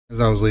As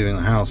I was leaving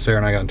the house, Sarah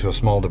and I got into a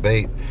small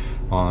debate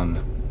on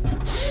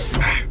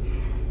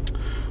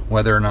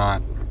whether or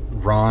not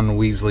Ron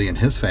Weasley and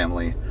his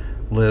family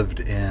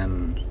lived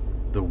in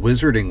the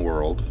wizarding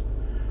world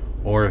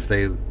or if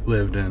they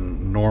lived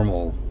in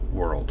normal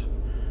world.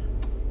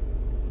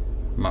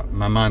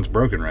 My mind's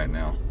broken right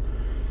now.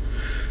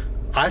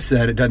 I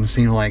said it doesn't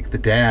seem like the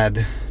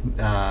dad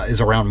is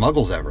around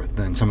muggles ever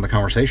than some of the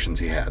conversations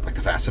he had, like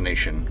the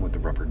fascination with the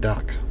rubber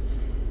duck.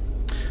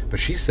 But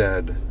she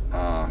said,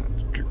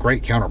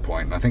 great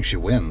counterpoint, and I think she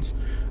wins.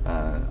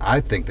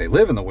 I think they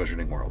live in the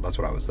wizarding world.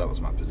 That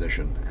was my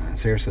position. And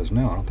Sarah says,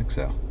 no, I don't think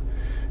so.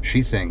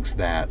 She thinks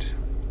that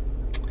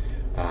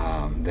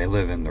they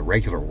live in the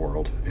regular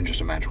world in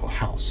just a magical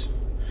house.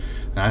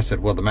 And I said,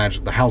 well,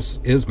 the house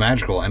is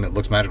magical, and it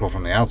looks magical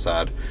from the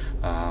outside,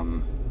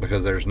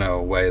 because there's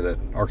no way that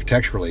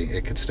architecturally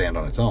it could stand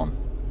on its own.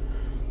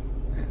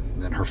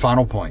 And then her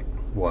final point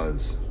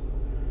was,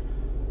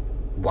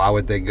 why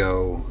would they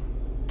go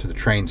to the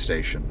train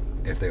station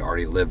if they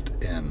already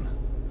lived in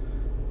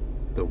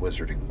the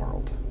wizarding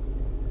world?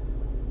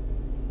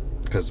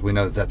 Because we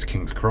know that that's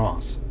King's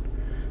Cross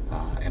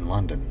in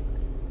London.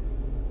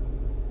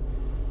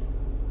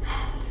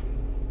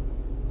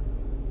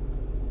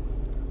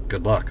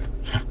 Good luck.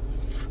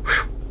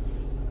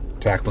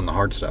 Tackling the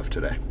hard stuff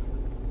today.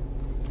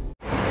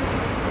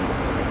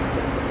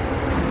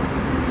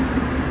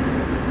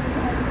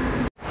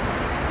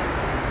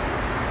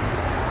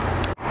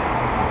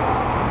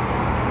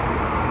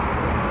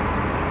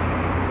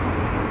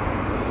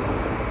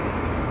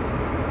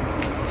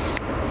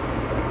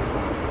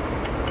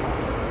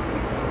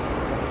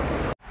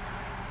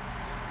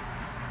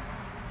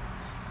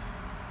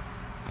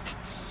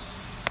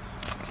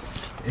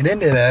 It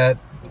ended at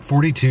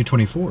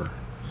 42:24,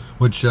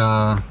 which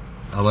I'll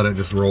let it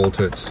just roll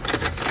to its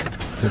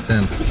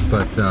end.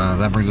 But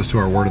that brings us to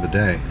our word of the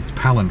day. It's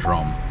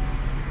palindrome.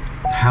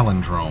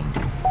 Palindrome.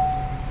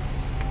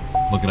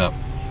 Look it up.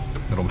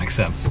 It'll make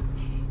sense.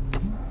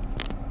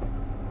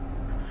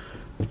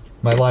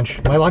 My lunch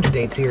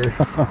date's here.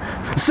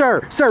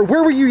 Sir,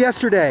 where were you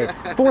yesterday?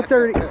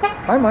 4:30.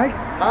 Hi, Mike.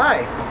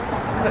 Hi.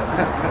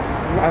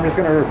 I'm just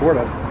gonna record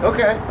us.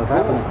 Okay. What's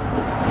happening?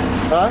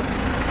 Huh?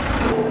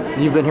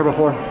 You've been here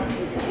before?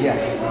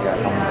 Yes. Yeah,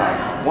 a couple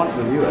times. Once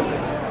with you, I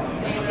think.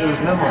 It was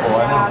memorable,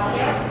 I know.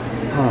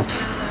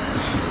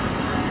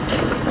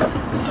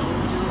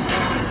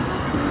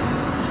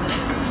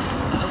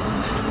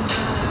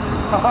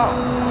 Huh.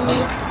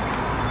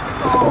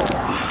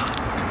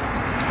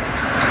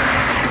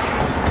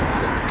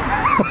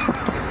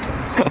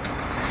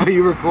 Are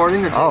you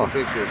recording or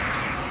taking pictures?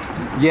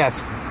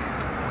 Yes.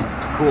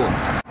 Cool.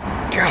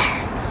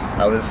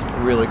 I was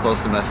really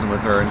close to messing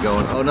with her and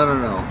going, oh, no.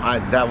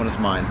 That one is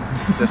mine.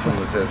 This one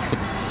was his.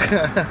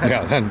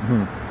 Yeah, then.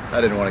 I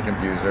didn't want to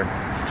confuse her.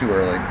 It's too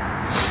early.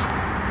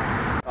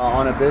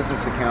 On a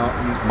business account,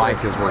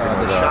 Mike is working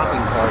with shopping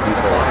some cart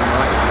people.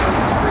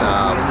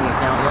 Any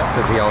account yet?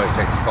 Because he always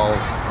takes calls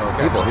of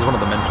people. He's one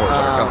of the mentors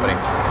at our company.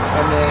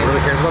 And then He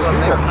really cares about his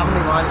people. how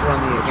many lines are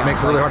on the account? Which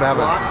makes it really hard to have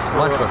a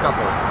lunch with him.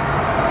 couple.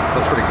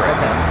 That's pretty great.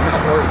 Okay.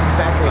 Or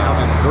exactly how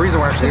many? The reason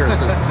we're actually here is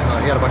because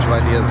he had a bunch of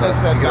ideas that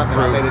he could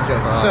approve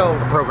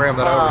the program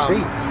that I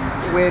oversee.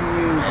 When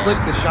you click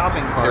the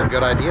shopping cart, They're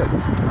good ideas.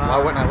 Why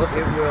wouldn't I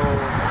listen? It will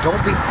Don't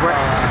be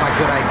threatened by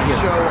good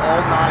ideas. show all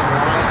 9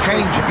 lines.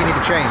 Change if you need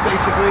to change.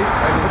 Basically,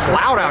 It's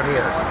loud out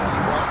here.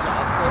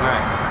 All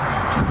right.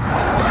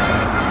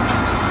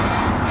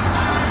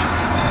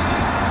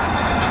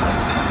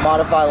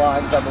 Modify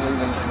lines, I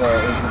believe, is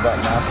the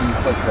button after you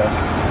click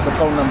the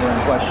phone number in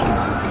question.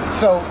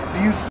 So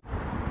you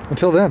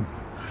Until then.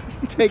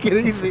 take it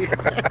easy.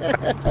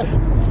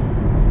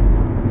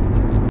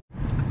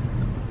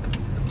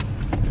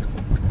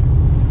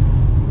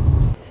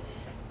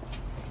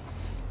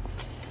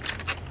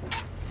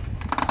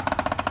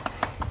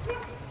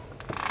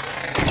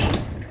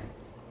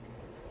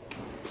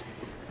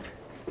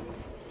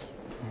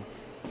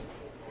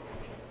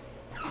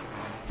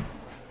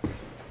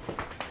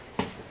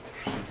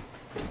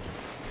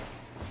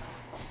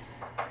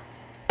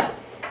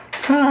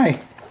 Hi.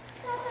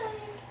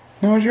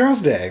 How was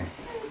yours day?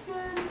 It's good.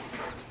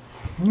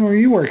 What are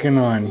you working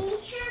on? We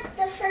had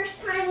the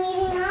first time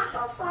eating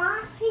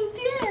applesauce. He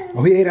did.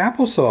 Oh, we ate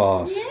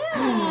applesauce.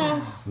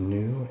 Yeah.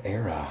 New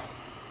era.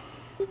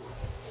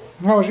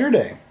 How was your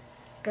day?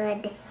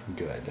 Good.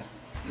 Good.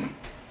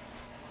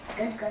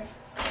 Good, good.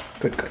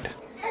 Good, good.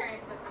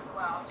 Experience this as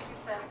well. She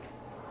says,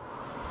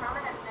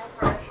 Carmen has no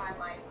part of my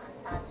life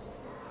untouched.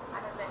 I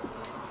have been huge.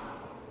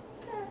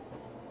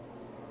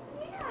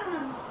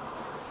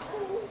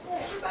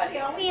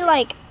 We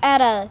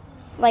add a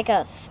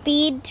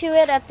speed to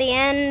it at the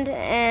end,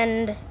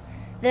 and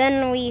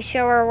then we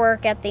show our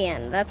work at the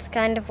end. That's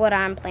kind of what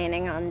I'm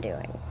planning on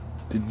doing.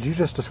 Did you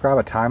just describe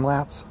a time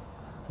lapse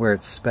where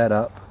it's sped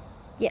up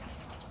Yes.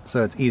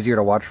 so it's easier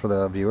to watch for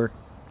the viewer?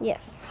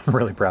 Yes. I'm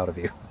really proud of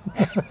you.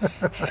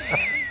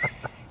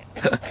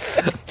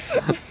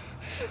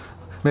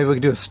 Maybe we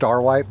could do a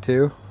star wipe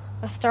too.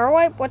 A star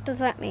wipe? What does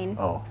that mean?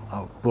 Oh,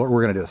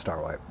 we're gonna do a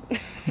star wipe.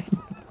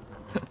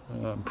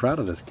 I'm proud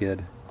of this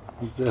kid.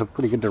 He's a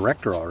pretty good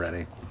director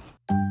already.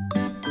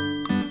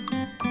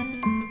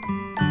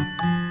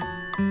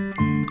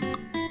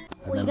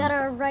 We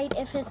gotta write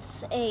if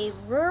it's a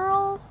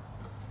rural,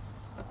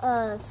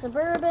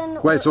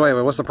 suburban. Wait,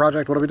 what's the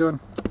project? What are we doing?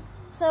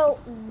 So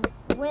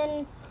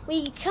when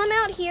we come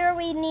out here,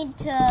 we need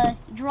to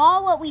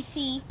draw what we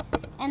see,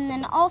 and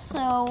then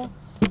also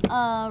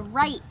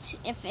write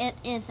if it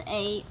is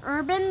a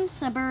urban,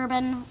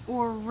 suburban,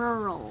 or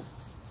rural.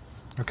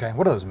 Okay,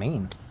 what do those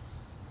mean?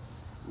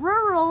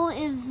 Rural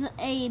is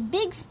a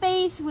big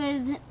space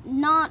with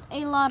not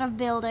a lot of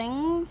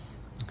buildings.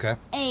 Okay.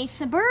 A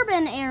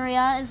suburban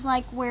area is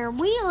like where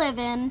we live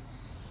in.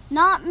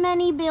 Not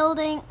many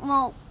building.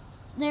 Well,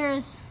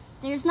 there's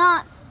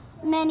not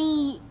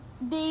many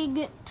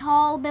big,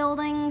 tall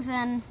buildings,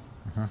 and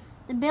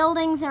the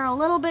buildings are a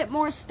little bit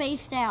more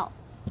spaced out.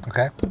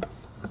 Okay.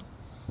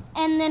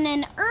 And then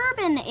an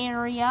urban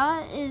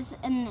area is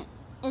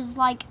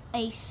like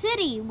a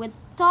city with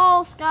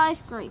tall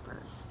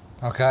skyscrapers.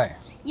 Okay.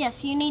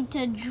 Yes, you need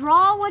to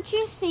draw what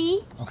you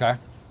see, Okay.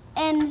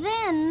 and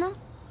then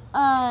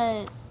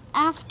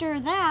after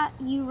that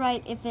you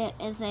write if it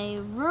is a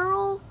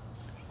rural,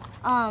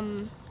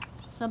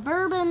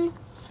 suburban,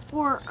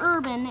 or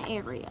urban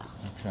area.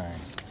 Okay.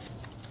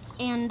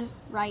 And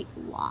write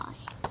why.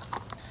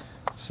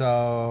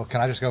 So,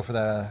 can I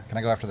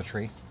go after the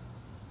tree?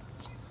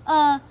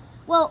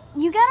 Well,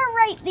 you gotta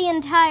write the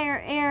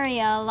entire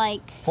area,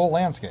 like... Full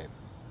landscape.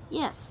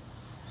 Yes.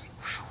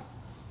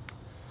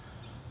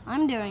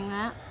 I'm doing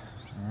that.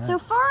 Right. So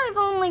far I've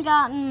only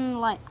gotten,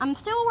 I'm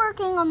still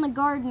working on the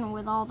garden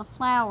with all the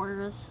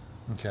flowers.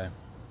 Okay.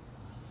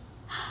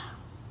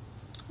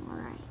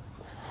 Alright.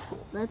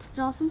 Let's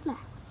draw some flowers.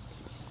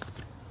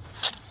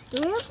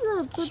 Do we have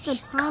to put the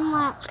time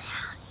lapse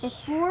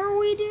before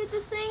we do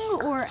the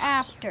thing or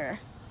after?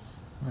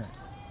 Right.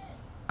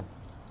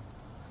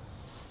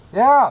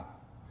 Yeah!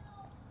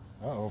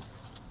 Uh-oh.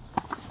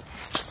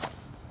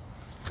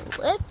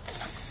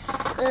 Let's,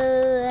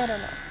 I don't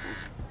know.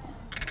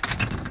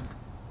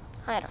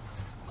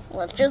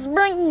 Let's just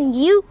bring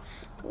you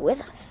with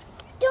us.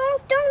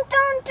 Don't.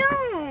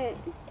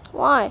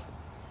 Why?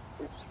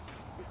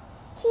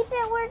 He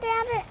said where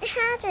Dad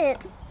has it.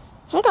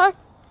 Okay.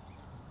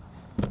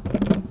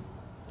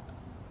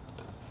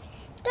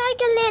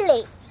 Tiger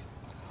Lily.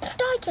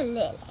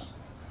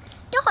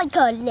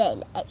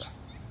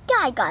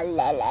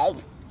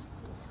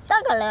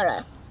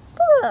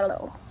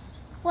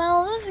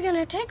 Well, this is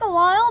gonna take a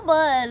while,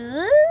 but...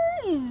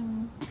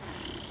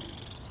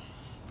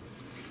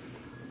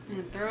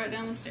 And throw it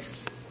down the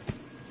stairs.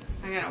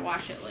 I gotta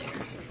wash it later.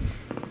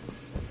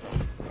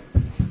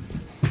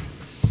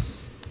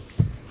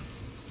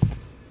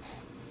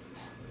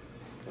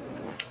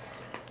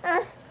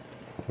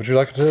 Would you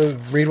like to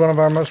read one of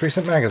our most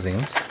recent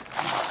magazines?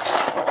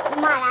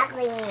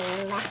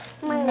 Magazine.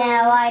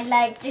 No, I'd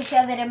like to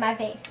shove it in my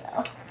face,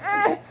 though.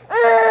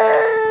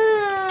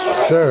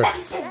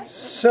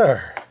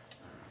 Sir.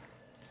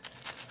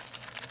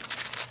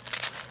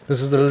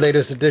 This is the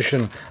latest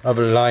edition of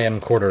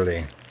Lion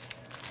Quarterly.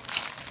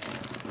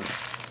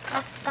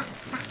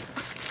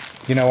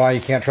 You know why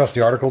you can't trust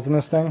the articles in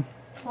this thing?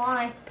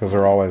 Why? Because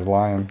they're always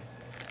lying.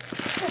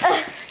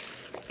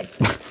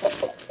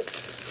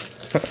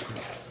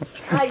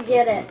 I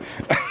get it.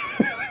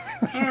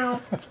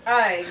 Ow.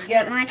 I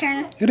get My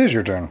turn? It is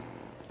your turn.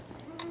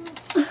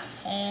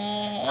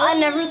 I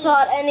never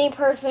thought any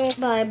person would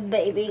buy a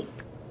baby.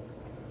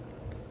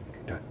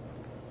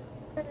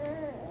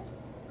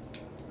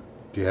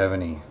 Do you have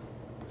any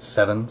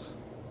sevens?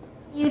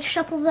 You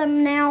shuffle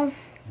them now.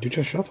 You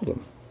just shuffled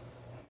them.